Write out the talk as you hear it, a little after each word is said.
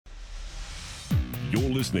You're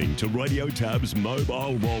listening to Radio Tab's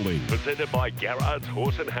Mobile Rolling, presented by Garrard's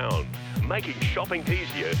Horse and Hound, making shopping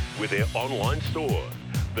easier with their online store.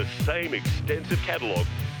 The same extensive catalogue,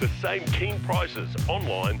 the same keen prices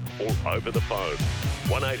online or over the phone.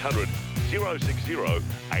 1800 060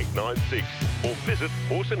 896 or visit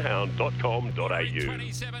horseandhound.com.au.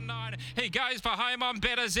 27.9. He goes for home on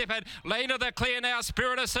Better Zip It. Lean of the clear now.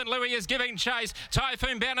 Spirit of St. Louis is giving chase.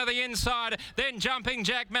 Typhoon Banner the inside. Then Jumping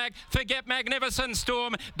Jack Mac. Forget Magnificent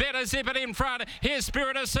Storm. Better Zip It in front. Here's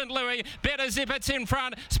Spirit of St. Louis. Better Zip It's in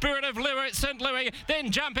front. Spirit of St. Louis. Then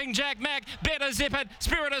Jumping Jack Mac. Better Zip It.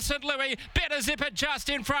 Spirit of St. Louis. Better Zip It just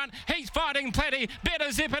in front. He's fighting plenty.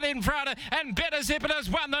 Better Zip It in front. And Better Zip It has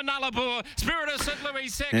won the Nullarbor. Spirit of St. Louis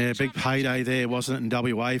second. Yeah, big payday there, wasn't it,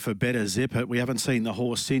 in WA for Better Zip It. We haven't seen the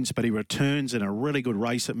horse since, but he returns in a really good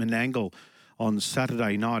race at Menangle on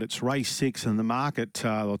Saturday night. It's race 6 in the market.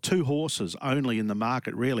 Two horses only in the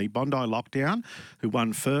market, really. Bondi Lockdown, who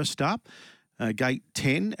won first up. Gate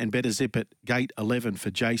 10 and Better Zip It, Gate 11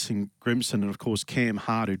 for Jason Grimson. And, of course, Cam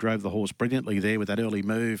Hart, who drove the horse brilliantly there with that early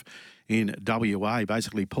move in WA,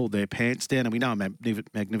 basically pulled their pants down. And we know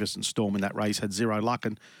Magnificent Storm in that race had zero luck,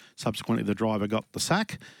 and subsequently the driver got the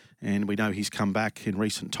sack. And we know he's come back in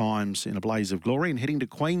recent times in a blaze of glory and heading to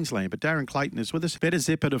Queensland. But Darren Clayton is with us. Better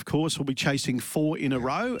Zip It, of course, will be chasing 4 in a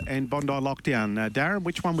row, and Bondi Lockdown. Darren,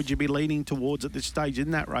 which one would you be leaning towards at this stage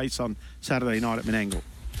in that race on Saturday night at Menangle?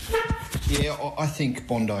 Yeah, I think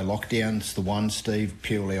Bondi Lockdown's the one, Steve,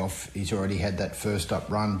 purely off. He's already had that first up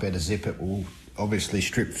run. Better Zip It will obviously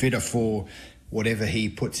strip fitter for whatever he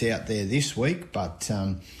puts out there this week. But,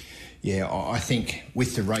 I think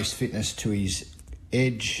with the race fitness to his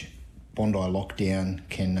edge, Bondi Lockdown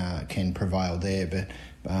can prevail there. But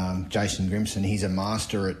Jason Grimson, he's a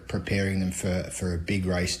master at preparing them for a big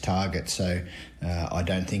race target. So I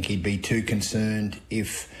don't think he'd be too concerned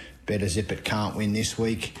if Better Zip It can't win this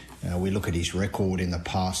week. We look at his record in the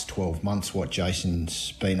past 12 months, what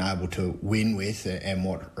Jason's been able to win with and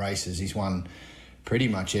what races he's won. Pretty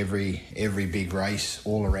much every big race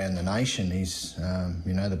all around the nation. He's,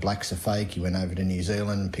 the Blacks are fake. He went over to New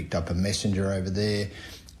Zealand, picked up a messenger over there,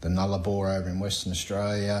 the Nullarbor over in Western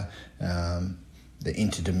Australia, the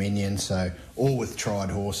Inter-Dominion, so all with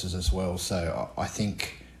tried horses as well. So I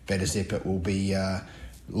think Better Zip It will be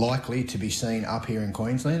likely to be seen up here in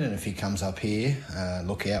Queensland, and if he comes up here,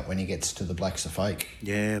 look out when he gets to the Blacks are fake.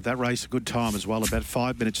 Yeah, that race a good time as well, about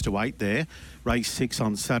 5 minutes to 8 there. Race 6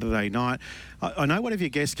 on Saturday night. I know one of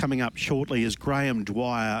your guests coming up shortly is Graham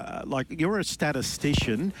Dwyer. You're a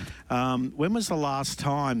statistician. When was the last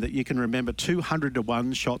time that you can remember 200 to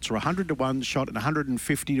 1 shots or 100 to 1 shot and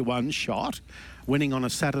 150 to 1 shot winning on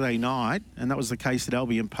a Saturday night? And that was the case at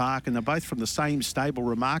Albion Park, and they're both from the same stable,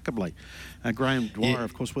 remarkably. Graham Dwyer,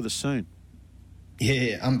 of course, with us soon.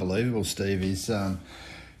 Yeah, unbelievable, Steve. Is to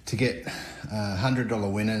get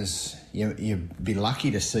 $100 winners, you'd be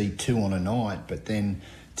lucky to see 2 on a night, but then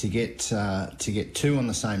to get 2 on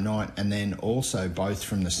the same night, and then also both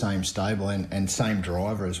from the same stable and same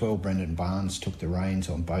driver as well. Brendan Barnes took the reins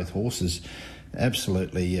on both horses.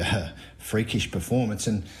 Absolutely freakish performance,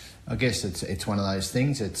 and I guess it's one of those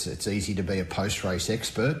things. It's easy to be a post-race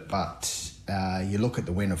expert, but you look at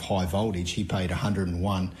the win of High Voltage. He paid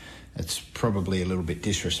 101. It's probably a little bit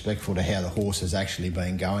disrespectful to how the horse has actually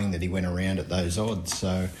been going that he went around at those odds.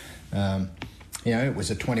 So, it was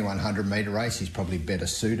a 2100 metre race. He's probably better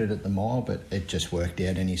suited at the mile, but it just worked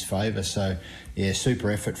out in his favour. So, yeah,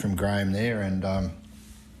 super effort from Graham there, and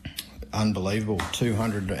unbelievable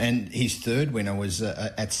 200. And his third winner was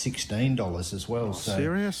at $16 as well. So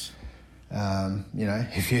serious?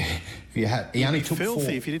 If you had, he only took filthy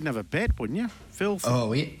 4. If you didn't have a bet, wouldn't you? Filthy.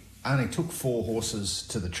 Oh, he only took 4 horses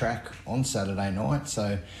to the track on Saturday night.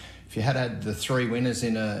 So if you had the 3 winners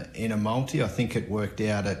in a multi, I think it worked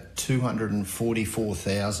out at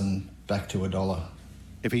 244,000 back to $1.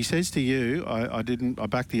 If he says to you, I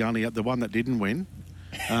backed the one that didn't win,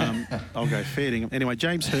 I'll go fair dinkum. Anyway,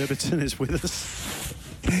 James Herbertson is with us.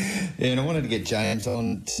 Yeah, and I wanted to get James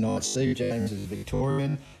on tonight. Steve James is a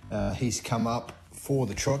Victorian. He's come up for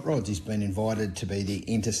the trot rods. He's been invited to be the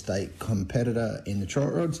interstate competitor in the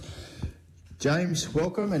trot rods. James,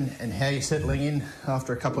 welcome, and how are you settling in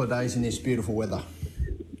after a couple of days in this beautiful weather?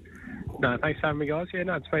 No, thanks for having me, guys. Yeah,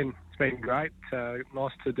 no, it's been great.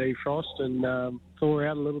 Nice to defrost and thaw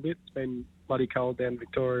out a little bit. It's been bloody cold down in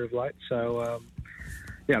Victoria of late, so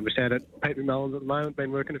I'm just out at Pete McMullen's at the moment.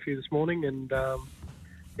 Been working a few this morning, and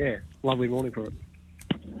lovely morning for it.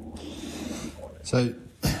 So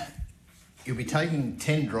you'll be taking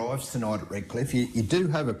 10 drives tonight at Redcliffe. You do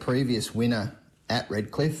have a previous winner at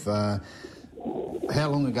Redcliffe, How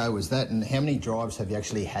long ago was that, and how many drives have you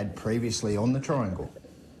actually had previously on the Triangle?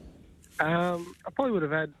 I probably would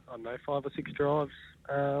have had, 5 or 6 drives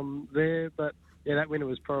there, but yeah, that winner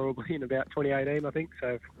was probably in about 2018, I think,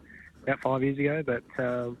 so about 5 years ago. But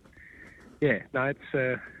it's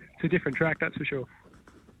a different track, that's for sure.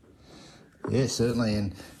 Yeah, certainly.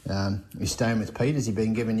 And you're staying with Pete. Has he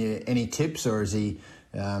been giving you any tips, or is he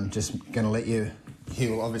just going to let you?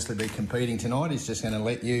 He'll obviously be competing tonight. He's just going to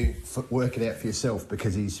let you work it out for yourself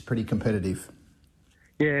because he's pretty competitive.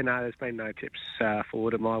 Yeah, no, there's been no tips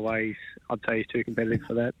forwarded my way. I'd say he's too competitive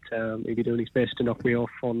for that. He'd be doing his best to knock me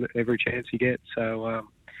off on every chance he gets. So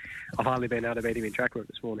I've hardly been able to beat him in track work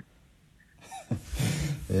this morning.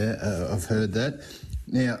 Yeah, I've heard that.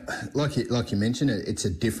 Now, like you mentioned, it's a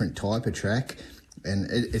different type of track, and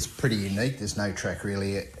it's pretty unique. There's no track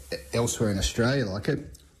really elsewhere in Australia like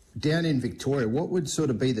it. Down in Victoria, what would sort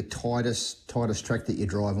of be the tightest track that you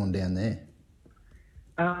drive on down there?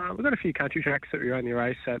 We've got a few country tracks that we only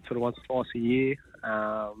race at sort of once or twice a year.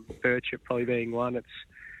 Birchip probably being one.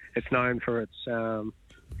 It's known for its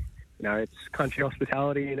its country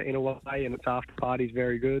hospitality in a way, and its after party's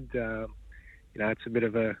very good. It's a bit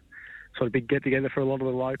of a sort of big get together for a lot of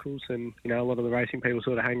the locals, and a lot of the racing people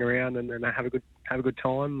sort of hang around and have a good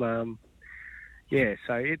time.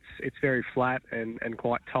 So it's very flat and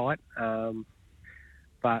quite tight.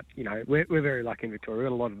 But we're very lucky in Victoria. We've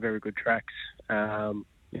got a lot of very good tracks.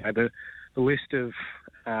 The list of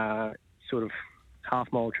sort of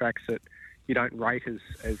half-mile tracks that you don't rate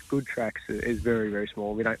as good tracks is very, very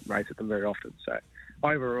small. We don't race at them very often. So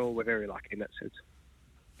overall, we're very lucky in that sense.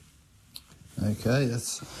 Okay,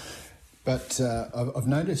 But I've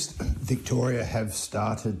noticed Victoria have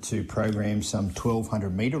started to program some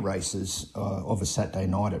 1,200 metre races of a Saturday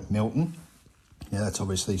night at Melton. Now, that's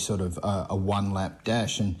obviously sort of a one-lap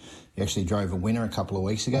dash, and you actually drove a winner a couple of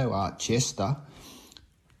weeks ago, Art Chester.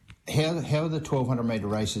 How are the 1,200 metre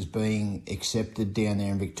races being accepted down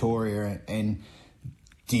there in Victoria, and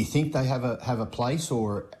do you think they have a place,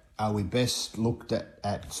 or are we best looked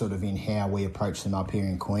at sort of in how we approach them up here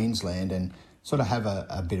in Queensland and sort of have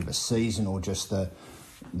a bit of a season, or just the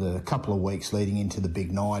couple of weeks leading into the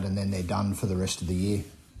big night and then they're done for the rest of the year?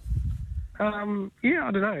 I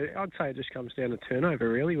don't know. I'd say it just comes down to turnover,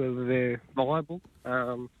 really, whether they're viable.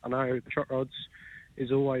 I know the Trot Rods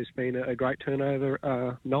has always been a great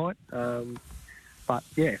turnover night. But,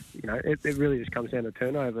 yeah, it really just comes down to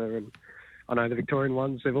turnover. And I know the Victorian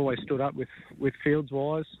ones, they've always stood up with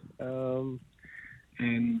fields-wise. There's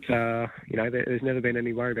never been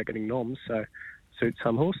any worry about getting noms. So suits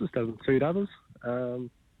some horses, doesn't suit others.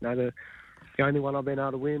 The only one I've been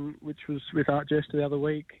able to win, which was with Art Jester the other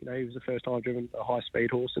week, he was the first time I've driven a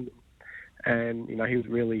high-speed horse, and he was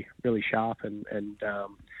really, really sharp and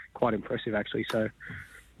quite impressive, actually. So,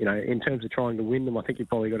 in terms of trying to win them, I think you've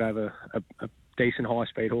probably got to have a decent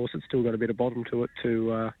high-speed horse that's still got a bit of bottom to it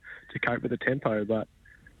to cope with the tempo. But,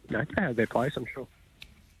 they have their place, I'm sure.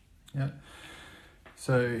 Yeah.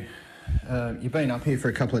 So you've been up here for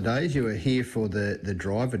a couple of days. You were here for the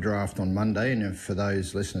driver draft on Monday, and for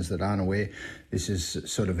those listeners that aren't aware, this is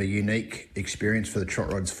sort of a unique experience for the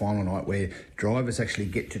Trot Rods final night, where drivers actually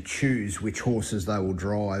get to choose which horses they will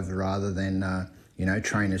drive rather than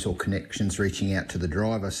trainers or connections reaching out to the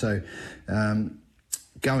driver. So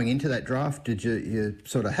going into that draft, did you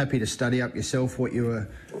sort of happy to study up yourself what you were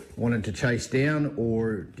wanted to chase down,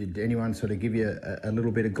 or did anyone sort of give you a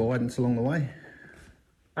little bit of guidance along the way?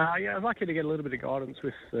 I was lucky to get a little bit of guidance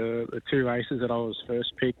with the 2 races that I was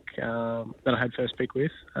first pick, that I had first pick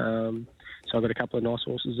with. So I got a couple of nice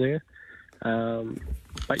horses there.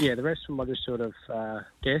 But yeah, the rest of them I just sort of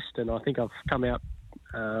guessed, and I think I've come out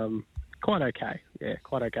quite okay. Yeah,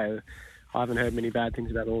 quite okay. I haven't heard many bad things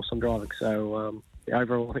about the horse I'm driving. So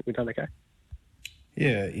overall, I think we've done okay.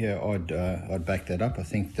 Yeah, I'd back that up. I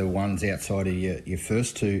think the ones outside of your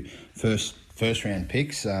first round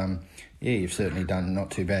picks. You've certainly done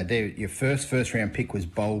not too bad there. Your first round pick was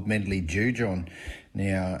Bold Medley Jujon.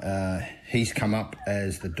 Now, he's come up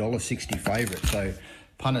as the $1.60 favourite. So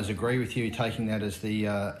punters agree with you taking that as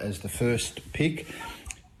the first pick.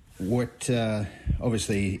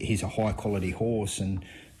 Obviously, he's a high-quality horse, and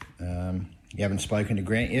you haven't spoken to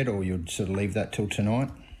Grant yet, or you'll sort of leave that till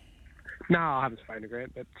tonight? No, I haven't spoken to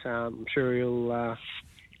Grant, but I'm sure he'll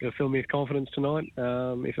fill me with confidence tonight.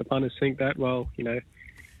 If the punters think that, well,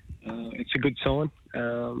 it's a good sign.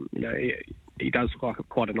 He does look like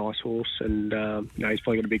quite a nice horse, and he's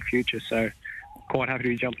probably got a big future. So, quite happy to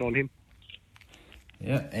be jumping on him.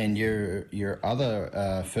 Yeah, and your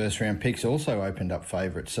other first round picks also opened up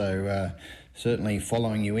favourites. So certainly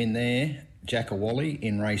following you in there, Jackawally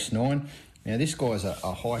in race 9. Now, this guy's a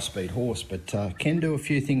high-speed horse, but can do a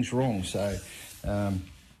few things wrong. So,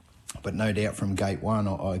 but no doubt from gate 1,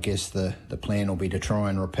 I guess the plan will be to try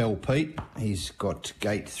and repel Pete. He's got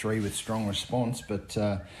gate 3 with strong response, but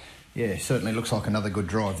certainly looks like another good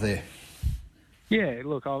drive there. Yeah,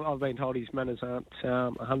 look, I've been told his manners aren't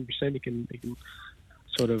 100%. He can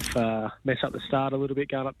sort of mess up the start a little bit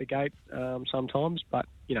going up the gate sometimes. But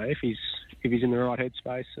if he's in the right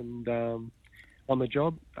headspace and on the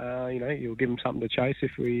job, you'll give him something to chase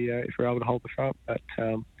if we're able to hold the front. But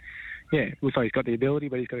looks like he's got the ability,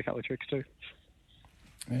 but he's got a couple of tricks too.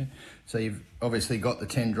 Yeah. So you've obviously got the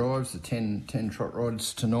 10 drives, the 10 trot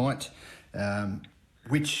rods tonight.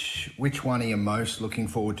 Which one are you most looking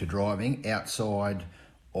forward to driving outside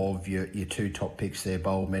of your 2 top picks there,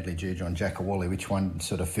 Bold, Medley, Juge on Jackawally? Which one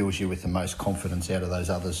sort of fills you with the most confidence out of those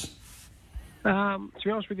others? To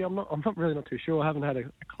be honest with you, I'm not really too sure. I haven't had a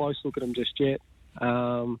close look at them just yet.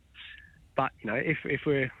 But if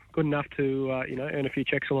we're good enough to earn a few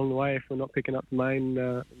checks along the way, if we're not picking up the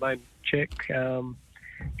main check, I'm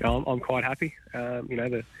quite happy.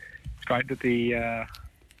 It's great that the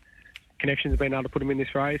Connections have been able to put them in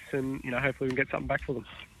this race, and hopefully we can get something back for them.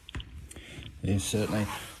 Yes, certainly.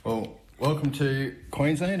 Well, welcome to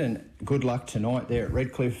Queensland, and good luck tonight there at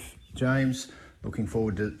Redcliffe, James. Looking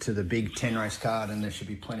forward to the big 10-race card, and there should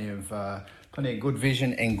be plenty of good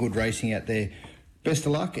vision and good racing out there. Best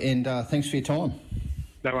of luck, and thanks for your time.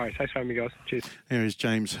 No worries. Thanks for having me, guys. Cheers. There is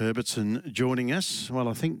James Herbertson joining us. Well,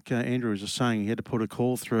 I think Andrew was just saying he had to put a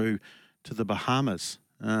call through to the Bahamas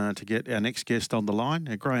to get our next guest on the line.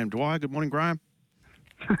 Graham Dwyer. Good morning, Graham.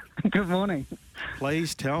 Good morning.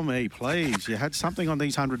 Please tell me, please, you had something on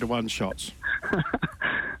these 100-to-1 shots.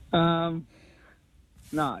 No.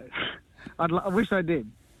 I wish I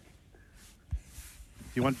did.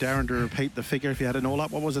 You want Darren to repeat the figure if you had it all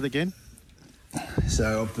up? What was it again?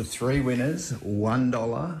 So of the 3 winners,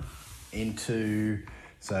 $1 into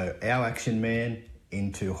Our Action Man,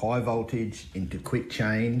 into High Voltage, into Quick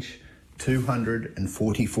Change,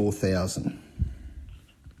 244,000.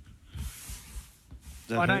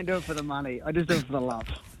 I don't do it for the money. I just do it for the love.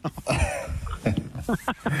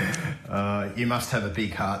 You must have a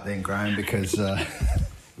big heart then, Graham, because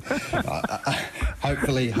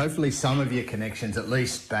hopefully some of your connections at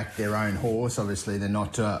least back their own horse. Obviously, they're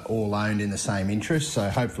not all owned in the same interest, so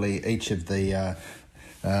hopefully each of the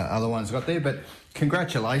other ones got there. But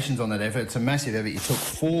congratulations on that effort. It's a massive effort. You took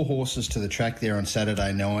 4 horses to the track there on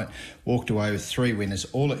Saturday night, walked away with 3 winners,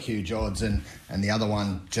 all at huge odds, and the other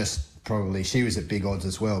one just probably, she was at big odds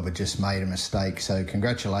as well, but just made a mistake. So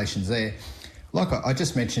congratulations there. Like I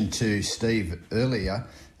just mentioned to Steve earlier,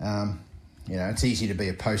 it's easy to be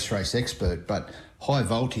a post-race expert, but High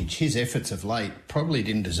Voltage, his efforts of late probably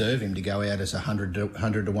didn't deserve him to go out as a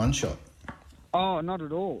 100-to-1 shot. Oh, not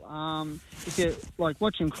at all. If you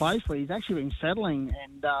watch him closely, he's actually been settling,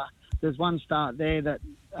 and there's one start there that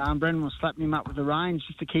Brendan was slapping him up with the reins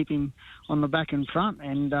just to keep him on the back and front,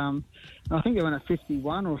 and I think they went a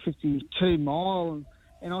 51 or 52 mile,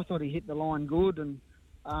 and I thought he hit the line good, and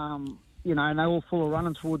and they were all full of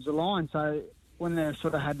running towards the line, so when they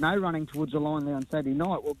sort of had no running towards the line there on Saturday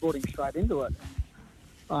night, we brought him straight into it.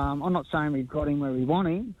 I'm not saying we've got him where we want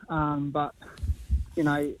him, but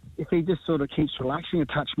if he just sort of keeps relaxing a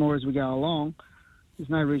touch more as we go along, there's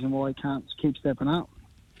no reason why he can't keep stepping up.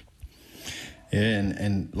 Yeah,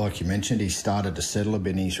 and like you mentioned, he started to settle a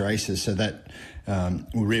bit in his races, so that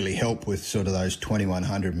will really help with sort of those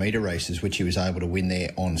 2100 metre races, which he was able to win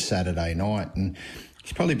there on Saturday night. And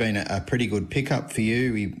he's probably been a pretty good pickup for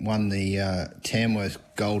you. He won the Tamworth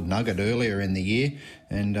Gold Nugget earlier in the year,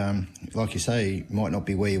 and like you say, he might not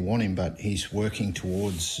be where you want him, but he's working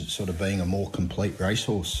towards sort of being a more complete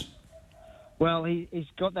racehorse. Well, he's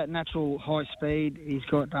got that natural high speed. He's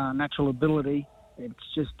got natural ability.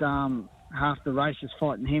 It's just half the race is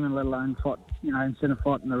fighting him, and let alone fight, instead of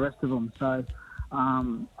fighting the rest of them. So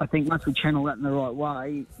I think once we channel that in the right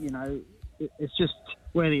way, it's just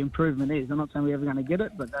where the improvement is. I'm not saying we're ever going to get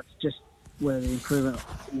it, but that's just where the improvement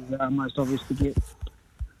is most obvious to get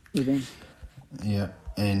with him. Yeah,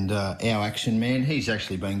 and Our Action Man, he's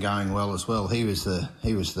actually been going well as well. He was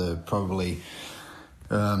probably.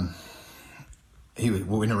 He would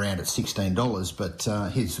win around at $16, but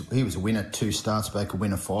he was a winner 2 starts back, a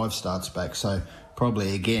winner 5 starts back. So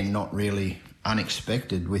probably, again, not really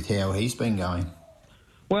unexpected with how he's been going.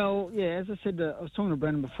 Well, yeah, as I said, I was talking to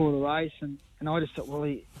Brendan before the race, and I just thought,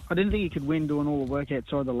 I didn't think he could win doing all the work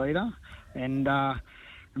outside the leader. And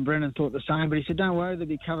Brendan thought the same, but he said, don't worry, there'll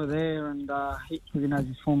be cover there, and he knows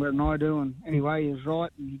his form better than I do. And anyway, he was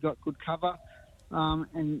right, and he got good cover.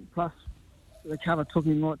 And plus, the cover took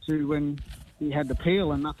him right to when he had to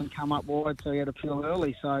peel and nothing come up wide, so he had to peel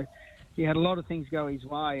early. So he had a lot of things go his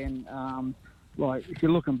way. And, like, if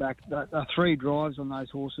you're looking back, the 3 drives on those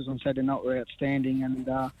horses on Saturday night were outstanding. And,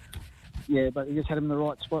 but he just had him in the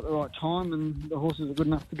right spot at the right time, and the horses were good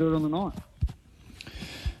enough to do it on the night.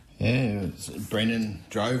 Yeah, Brendan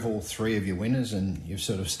drove all 3 of your winners, and you've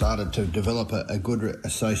sort of started to develop a good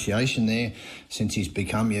association there since he's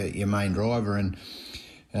become your main driver. And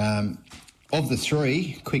of the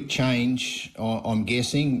 3, Quick Change, I'm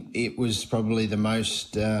guessing it was probably the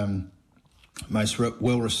most well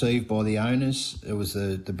received by the owners. It was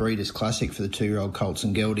the Breeders' Classic for the 2-year-old colts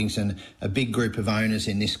and geldings, and a big group of owners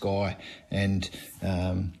in this guy. And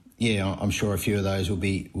I'm sure a few of those will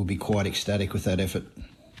be quite ecstatic with that effort.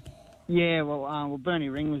 Yeah, well, Bernie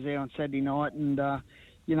Ring was there on Saturday night, and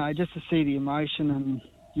just to see the emotion and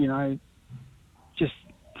just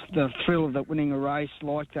the thrill of winning a race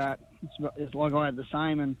like that. It's like I had the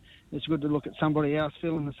same, and it's good to look at somebody else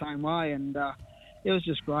feeling the same way. And it was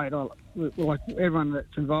just great. Like everyone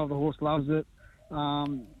that's involved, the horse loves it.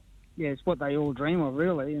 It's what they all dream of,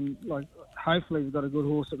 really. And like, hopefully, we've got a good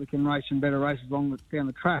horse that we can race in better races down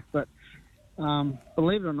the track. But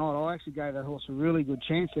believe it or not, I actually gave that horse a really good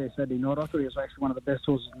chance there Saturday night. I thought he was actually one of the best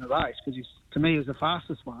horses in the race because, to me, he was the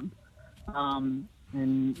fastest one.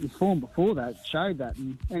 And his form before that showed that.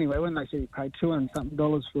 And anyway, when they said he paid $200-something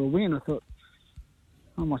for a win, I thought,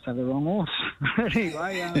 I must have the wrong horse.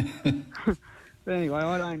 Anyway,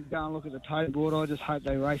 I don't go and look at the tote board. I just hope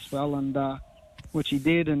they race well, and which he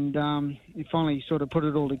did. And he finally sort of put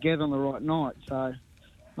it all together on the right night. So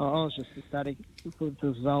I was just ecstatic with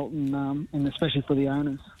the result, and especially for the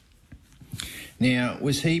owners. Now,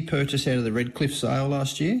 was he purchased out of the Redcliffe sale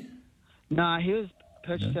last year? No, he was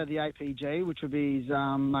purchased out of the APG, which would be his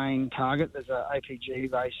main target. There's an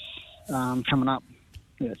APG race coming up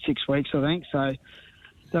 6 weeks, I think. So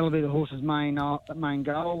that'll be the horse's main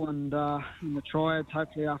goal, and in the triads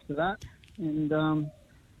hopefully after that. And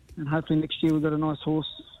hopefully next year we've got a nice horse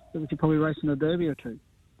that we could probably race in a derby or 2.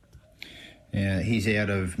 He's out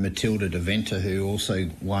of Matilda Deventer, who also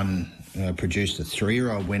produced a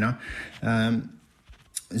 3-year-old winner.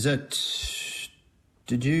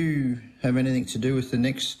 Did you have anything to do with the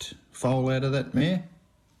next foal out of that mare?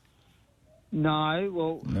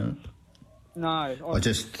 No.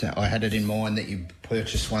 I had it in mind that you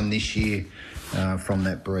purchased one this year from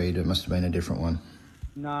that breed. It must have been a different one.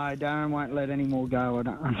 No, Darren won't let any more go,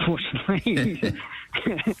 unfortunately.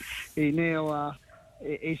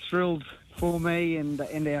 He's thrilled for me and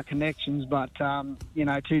our connections, but to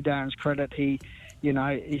Darren's credit, he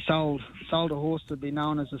sold a horse to be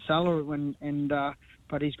known as a seller,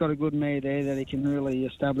 but he's got a good mare there that he can really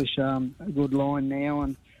establish a good line now.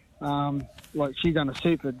 And she's done a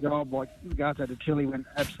super job. Like Gato de Tilly went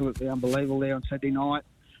absolutely unbelievable there on Saturday night.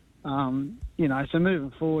 So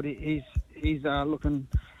moving forward, he's looking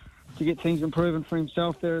to get things improving for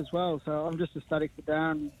himself there as well. So I'm just ecstatic for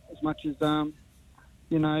Darren as much as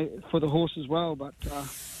for the horse as well. But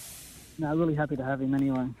really happy to have him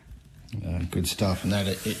anyway. Good stuff, and that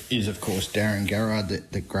is of course Darren Garrard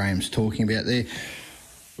that Graham's talking about there.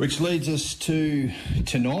 Which leads us to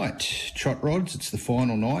tonight, Trot Rods. It's the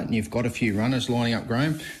final night, and you've got a few runners lining up,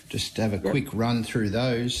 Graham. Just have a quick run through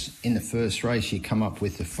those. In the first race, you come up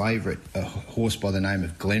with the favourite, a horse by the name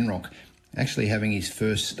of Glenrock, actually having his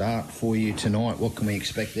first start for you tonight. What can we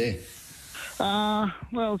expect there?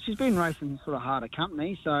 Well, she's been racing sort of harder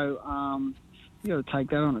company, so you got to take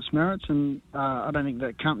that on its merits. And I don't think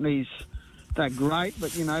that company's that great,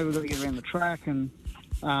 but we've got to get around the track and.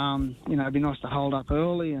 It'd be nice to hold up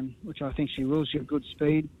early, and which I think she will. She's got good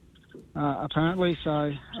speed, apparently.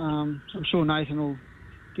 So I'm sure Nathan will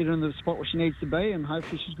get her into the spot where she needs to be, and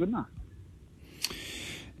hopefully she's good enough.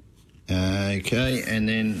 Okay, and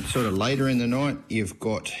then sort of later in the night, you've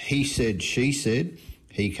got He Said, She Said.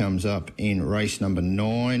 He comes up in race number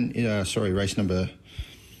 9. Race number...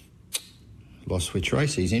 Lost which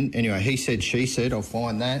race he's in. Anyway, He Said, She Said. I'll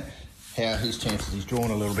find that. How his chances, he's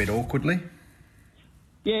drawn a little bit awkwardly.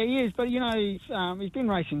 Yeah, he is, but, he's been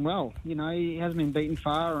racing well. He hasn't been beaten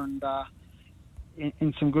far, and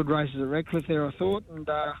in some good races at Redcliffe there, I thought. And,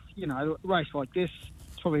 a race like this,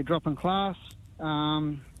 it's probably a drop in class.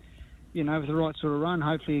 With the right sort of run,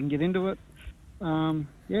 hopefully he can get into it.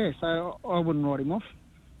 So I wouldn't write him off.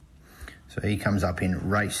 So he comes up in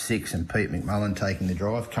race 6, and Pete McMullen taking the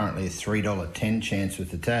drive. Currently a $3.10 chance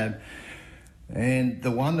with the tab. And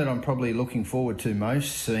the one that I'm probably looking forward to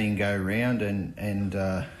most, seeing go round and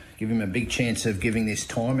give him a big chance of giving this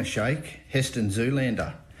time a shake, Heston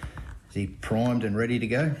Zoolander. Is he primed and ready to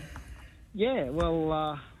go? Yeah,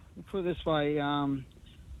 well, put it this way,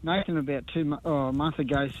 Nathan about a month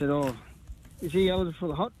ago said, is he eligible for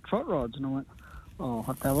the hot trot rods? And I went, oh, I'll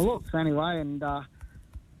have to have a look. So anyway, and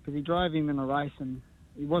because he drove him in a race and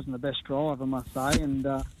he wasn't the best driver, I must say. And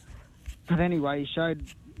but anyway, he showed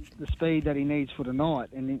the speed that he needs for tonight.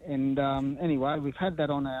 And anyway, we've had that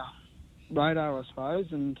on our radar, I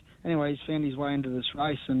suppose. And anyway, he's found his way into this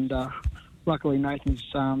race. And luckily, Nathan's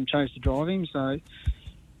chose to drive him. So,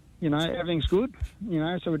 you know, everything's good. You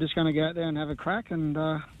know, so we're just going to go out there and have a crack. And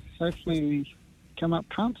hopefully we come up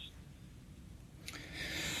trumps.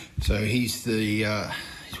 So he's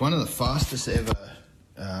one of the fastest ever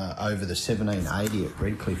over the 1780 at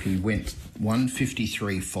Redcliffe. He went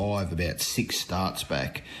 1:53.5 about 6 starts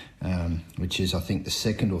back, which is, I think, the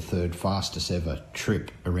second or third fastest ever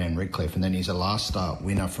trip around Redcliffe. And then he's a last start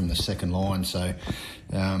winner from the second line. So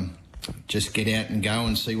just get out and go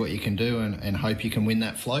and see what you can do and hope you can win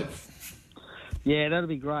that float. Yeah, that'll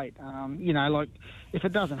be great. You know, like, if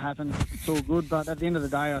it doesn't happen, it's all good. But at the end of the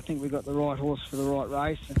day, I think we've got the right horse for the right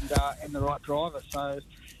race and the right driver. So,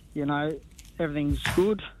 you know, everything's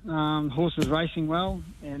good. Horse is racing well.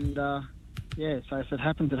 And, yeah, so if it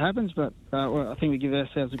happens, it happens. But I think we give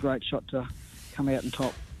ourselves a great shot to come out on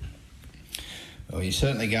top. Well, you're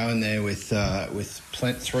certainly going there with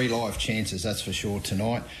 3 live chances, that's for sure,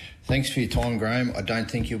 tonight. Thanks for your time, Graham. I don't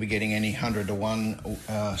think you'll be getting any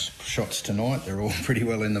 100-to-1 shots tonight. They're all pretty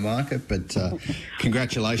well in the market, but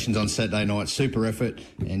congratulations on Saturday night. Super effort,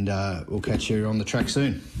 and we'll catch you on the track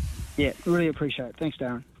soon. Yeah, really appreciate it. Thanks,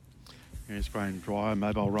 Darren. Here's Dwyer,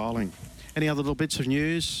 Mobile Rolling. Any other little bits of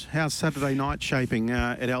news? How's Saturday night shaping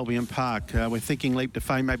at Albion Park? We're thinking leap to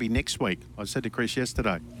fame maybe next week. I said to Chris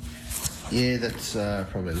yesterday. Yeah, that's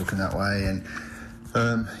probably looking that way. And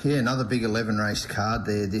yeah, another big 11-race card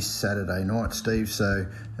there this Saturday night, Steve. So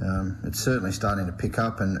it's certainly starting to pick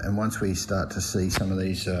up. And once we start to see some of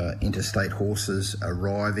these interstate horses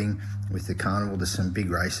arriving with the carnival, there's some big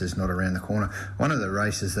races not around the corner. One of the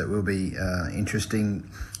races that will be interesting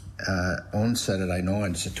on Saturday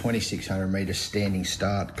night is a 2,600 metre standing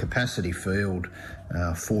start, capacity field,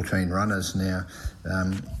 14 runners now.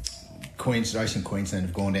 Racing Queensland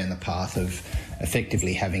have gone down the path of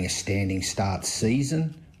effectively having a standing start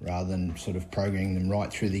season rather than sort of programming them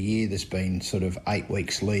right through the year. There's been sort of 8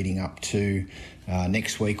 weeks leading up to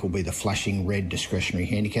next week will be the Flashing Red Discretionary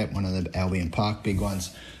Handicap, one of the Albion Park big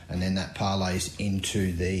ones, and then that parlays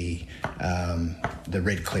into the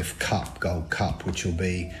Redcliffe Cup, Gold Cup, which will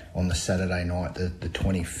be on the Saturday night, the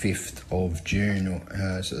 25th of June.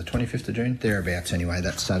 Is it the 25th of June? Thereabouts anyway,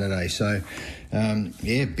 that's Saturday. So,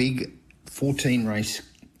 yeah, big 14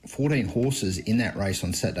 horses in that race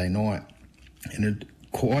on Saturday night, and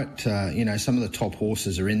quite some of the top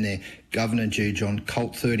horses are in there. Governor Jujon,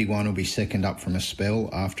 Colt 31 will be second up from a spell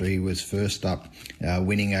after he was first up,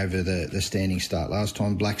 winning over the standing start last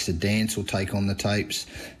time. Black Sedance will take on the tapes,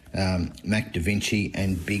 Mac Da Vinci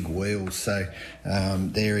and Big Wheels. So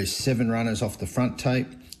there is 7 runners off the front tape.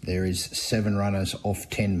 There is 7 runners off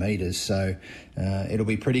 10 metres, so it'll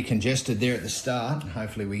be pretty congested there at the start.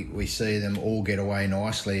 Hopefully we see them all get away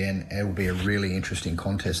nicely, and it'll be a really interesting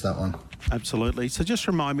contest, that one. Absolutely. So just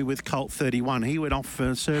remind me with Colt 31, he went off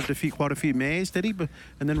and served quite a few mares, did he?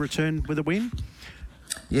 And then returned with a win?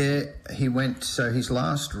 Yeah, he went, so his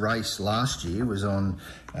last race last year was on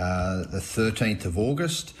the 13th of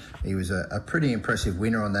August. He was a pretty impressive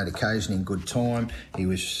winner on that occasion in good time. He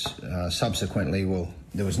was subsequently,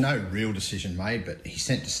 there was no real decision made, but he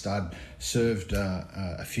sent to stud, served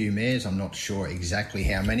a few mares. I'm not sure exactly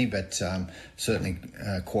how many, but certainly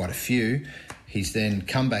quite a few. He's then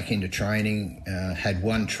come back into training, had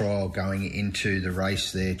one trial going into the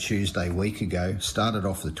race there Tuesday week ago, started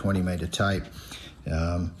off the 20-metre tape,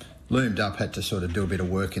 loomed up, had to sort of do a bit of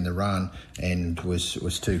work in the run, and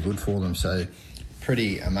was too good for them. So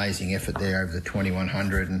pretty amazing effort there over the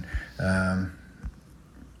 2100, and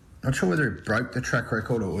not sure whether it broke the track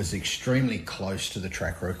record or it was extremely close to the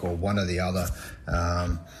track record, one or the other.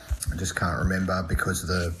 I just can't remember because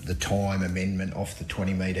of the time amendment off the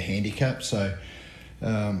 20-metre handicap. So,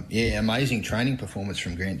 yeah, amazing training performance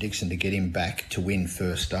from Grant Dixon to get him back to win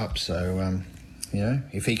first up. So,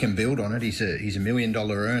 if he can build on it, he's a $1 million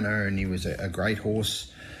earner, and he was a great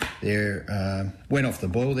horse there. Went off the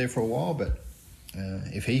boil there for a while, but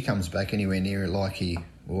if he comes back anywhere near it like he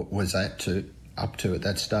was up to at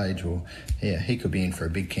that stage, well, yeah, he could be in for a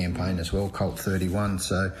big campaign as well, Colt 31.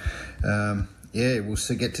 So, yeah, we'll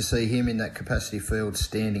get to see him in that capacity field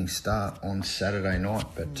standing start on Saturday night.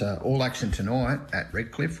 But all action tonight at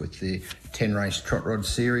Redcliffe with the 10-race Trot Rod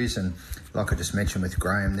Series. And like I just mentioned with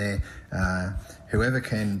Graham there, whoever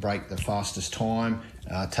can break the fastest time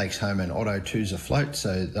takes home an Otto 2s afloat,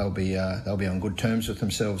 so they'll be on good terms with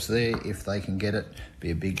themselves there if they can get it.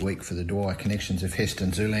 Be a big week for the Dwyer connections if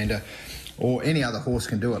Heston Zoolander or any other horse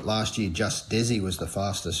can do it. Last year, Just Desi was the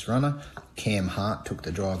fastest runner. Cam Hart took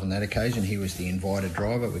the drive on that occasion. He was the invited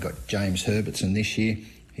driver. We've got James Herbertson this year.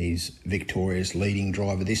 He's Victoria's leading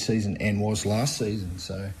driver this season and was last season.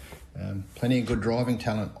 So plenty of good driving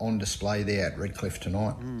talent on display there at Redcliffe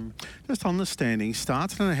tonight. Just on the standing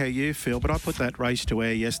starts, I don't know how you feel, but I put that race to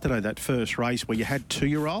air yesterday, that first race where you had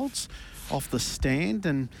 2-year-olds off the stand,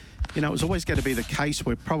 and you know it was always going to be the case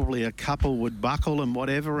where probably a couple would buckle and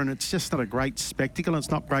whatever, and it's just not a great spectacle. It's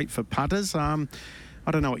not great for punters. I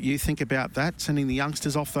don't know what you think about that, sending the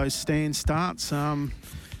youngsters off those stand starts.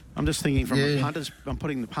 I'm just thinking from a punters. I'm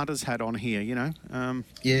putting the punters hat on here, you know.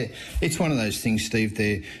 Yeah, it's one of those things, Steve.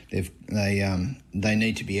 They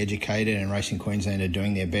need to be educated, and Racing Queensland are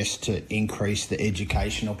doing their best to increase the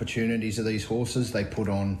education opportunities of these horses. They put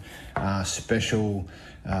on special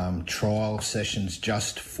trial sessions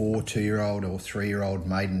just for 2-year-old or 3-year-old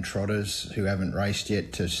maiden trotters who haven't raced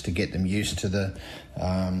yet, just to get them used to the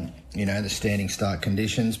the standing start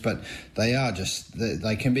conditions. But they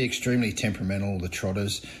can be extremely temperamental, the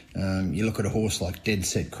trotters. You look at a horse like Dead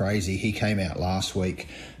Set Crazy. He came out last week,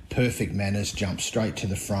 perfect manners, jumped straight to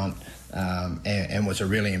the front, and was a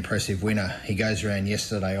really impressive winner. He goes around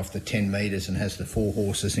yesterday off the 10 metres and has the 4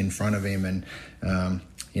 horses in front of him, and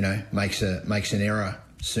makes an error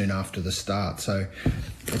soon after the start. So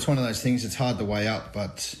it's one of those things. It's hard to weigh up,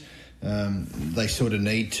 but they sort of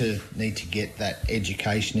need to get that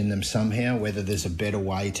education in them somehow. Whether there's a better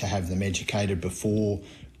way to have them educated before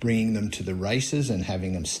bringing them to the races and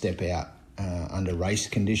having them step out under race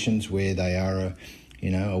conditions where they are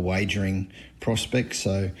a wagering prospect.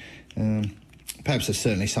 So perhaps it's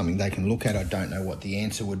certainly something they can look at. I don't know what the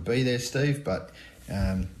answer would be there, Steve, but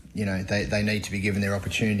they need to be given their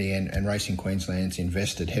opportunity, and Racing Queensland's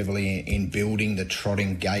invested heavily in building the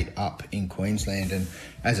trotting gate up in Queensland, and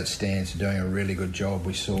as it stands, they're doing a really good job.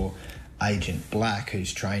 We saw Agent Black,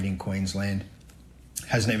 who's trained in Queensland,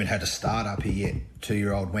 hasn't even had a start up here yet.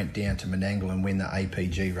 2-year-old went down to Menangle and win the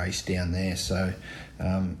APG race down there. So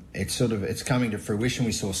it's coming to fruition.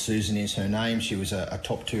 We saw Susan Is Her Name. She was a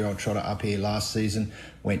top 2-year-old trotter up here last season,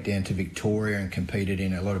 went down to Victoria and competed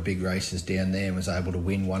in a lot of big races down there and was able to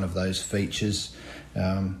win one of those features.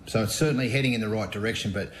 So it's certainly heading in the right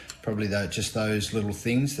direction, but probably just those little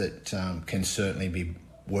things that can certainly be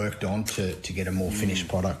worked on to get a more finished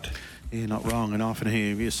product. Yeah, not wrong. And I often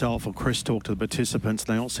hear yourself or Chris talk to the participants,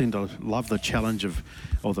 and they all seem to love the challenge of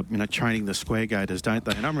training the square gators, don't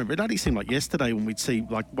they? And I remember it only seemed like yesterday when we'd see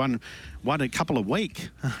like one a couple a week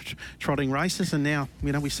trotting races, and now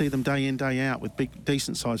we see them day in, day out with big,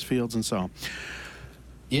 decent sized fields and so on.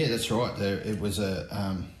 Yeah, that's right. It was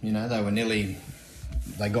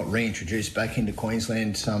they got reintroduced back into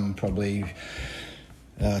Queensland some probably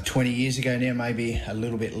 20 years ago now, maybe a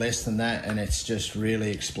little bit less than that, and it's just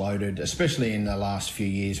really exploded, especially in the last few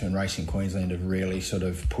years when Racing Queensland have really sort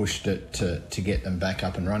of pushed it to get them back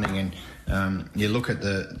up and running. And you look at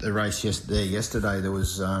the race yesterday, there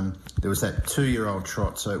was that 2-year-old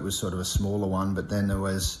trot, so it was sort of a smaller one, but then there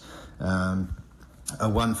was a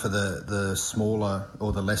one for the smaller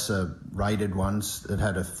or the lesser rated ones that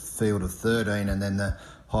had a field of 13, and then the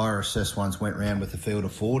higher assessed ones went round with a field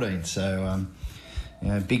of 14. So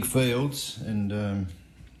big fields, and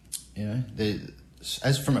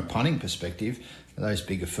as from a punting perspective, those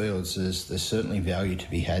bigger fields, there's certainly value to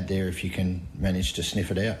be had there if you can manage to sniff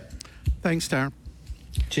it out. Thanks, Darren.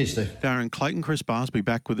 Cheers, Steve. Darren Clayton. Chris Barsby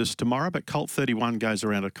back with us tomorrow, but Colt 31 goes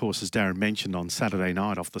around, of course, as Darren mentioned, on Saturday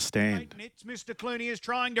night off the stand. Mr. Clooney is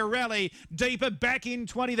trying to rally deeper back in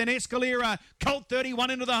 20 than Escalera. Colt 31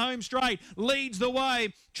 into the home straight, leads the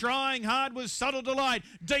way. Trying hard was Subtle Delight.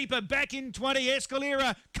 Deeper back in 20,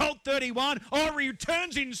 Escalera. Colt 31.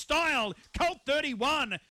 Returns in style. Colt 31.